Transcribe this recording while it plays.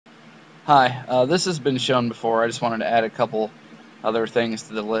Hi, this has been shown before. I just wanted to add a couple other things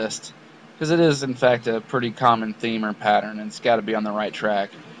to the list because it is, in fact, a pretty common theme or pattern, and it's got to be on the right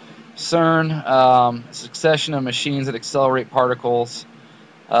track. Cern, a succession of machines that accelerate particles.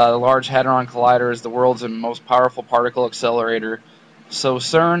 The Large Hadron Collider is the world's most powerful particle accelerator. So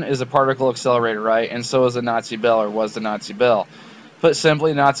Cern is a particle accelerator, right? And so is the Nazi Bell, or was the Nazi Bell. Put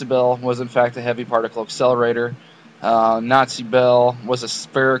simply, Nazi Bell was in fact a heavy particle accelerator. Nazi Bell was a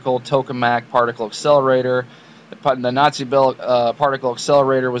spherical tokamak particle accelerator. The Nazi Bell particle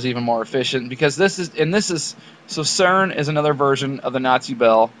accelerator was even more efficient because so CERN is another version of the Nazi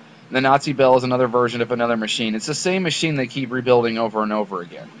Bell. And the Nazi Bell is another version of another machine. It's the same machine they keep rebuilding over and over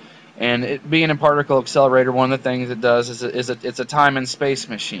again. And it being a particle accelerator, one of the things it does is it's a time and space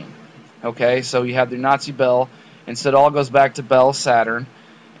machine. Okay, so you have the Nazi Bell, and so it all goes back to Bell Saturn.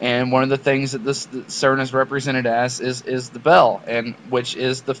 And one of the things that this CERN is represented as is the bell, and which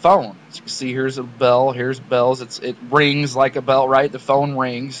is the phone. As you can see, here's a bell, here's bells. It rings like a bell, right? The phone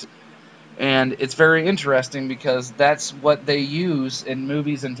rings, and it's very interesting because that's what they use in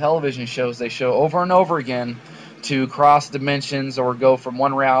movies and television shows. They show over and over again to cross dimensions or go from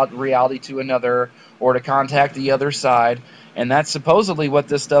one reality to another or to contact the other side. And that's supposedly what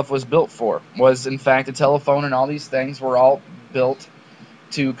this stuff was built for. Was in fact a telephone, and all these things were all built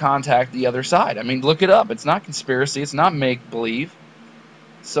to contact the other side. I mean, look it up. It's not conspiracy. It's not make-believe.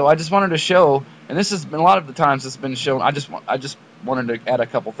 So I just wanted to show, and this has been a lot of the times it's been shown. I just wanted to add a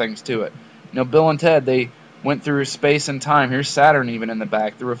couple things to it. You know, Bill and Ted, they went through space and time. Here's Saturn even in the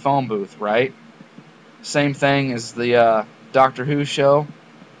back through a phone booth, right? Same thing as the Doctor Who show.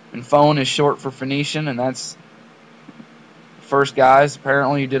 And phone is short for Phoenician, and that's the first guys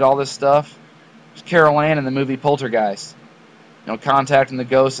apparently who did all this stuff. It was Carol Ann in the movie Poltergeist. You know, contacting the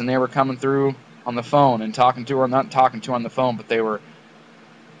ghosts, and they were coming through on the phone and talking to her, not talking to her on the phone, but they were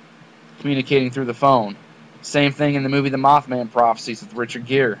communicating through the phone. Same thing in the movie The Mothman Prophecies with Richard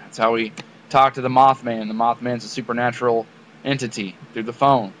Gere. That's how we talk to the Mothman. The Mothman's a supernatural entity through the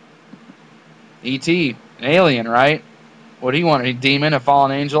phone. E.T., an alien, right? What do you want? A demon, a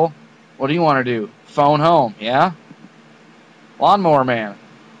fallen angel? What do you want to do? Phone home, yeah? Lawnmower Man.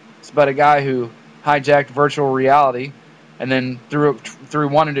 It's about a guy who hijacked virtual reality and then through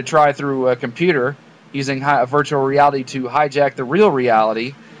wanting to try through a computer using virtual reality to hijack the real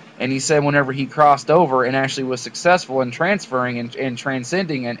reality. And he said whenever he crossed over and actually was successful in transferring and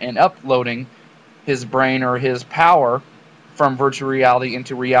transcending and uploading his brain or his power from virtual reality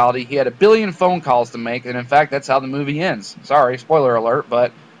into reality, he had 1 billion phone calls to make, and in fact that's how the movie ends. Sorry, spoiler alert,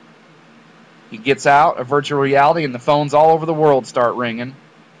 but he gets out of virtual reality and the phones all over the world start ringing.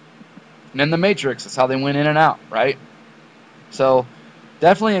 And then the Matrix, that's how they went in and out, right? So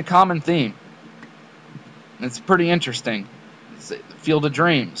definitely a common theme. It's pretty interesting. It's the Field of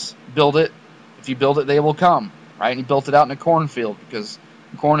Dreams. Build it. If you build it, they will come. Right? And he built it out in a cornfield because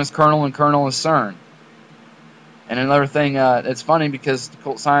corn is kernel and kernel is CERN. And another thing, it's funny because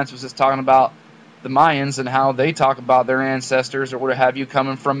Cult Science was just talking about the Mayans and how they talk about their ancestors or what have you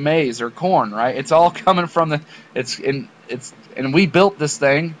coming from maize or corn. Right? It's all coming from and we built this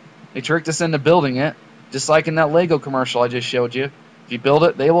thing. They tricked us into building it. Just like in that Lego commercial I just showed you. If you build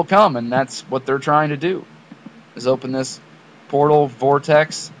it, they will come, and that's what they're trying to do, is open this portal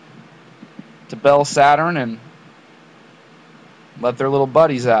vortex to Bell Saturn and let their little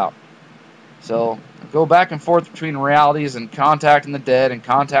buddies out. So go back and forth between realities and contacting the dead and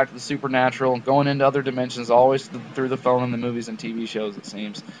contacting the supernatural and going into other dimensions, always through the phone in the movies and TV shows, it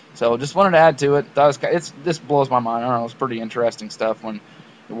seems. So just wanted to add to it. This blows my mind. I don't know, it's pretty interesting stuff when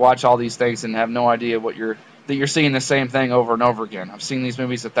you watch all these things and have no idea that you're seeing the same thing over and over again. I've seen these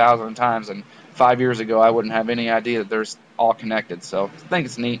movies 1,000 times, and 5 years ago I wouldn't have any idea that they're all connected. So I think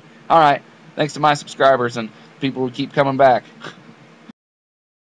it's neat. All right, thanks to my subscribers and people who keep coming back.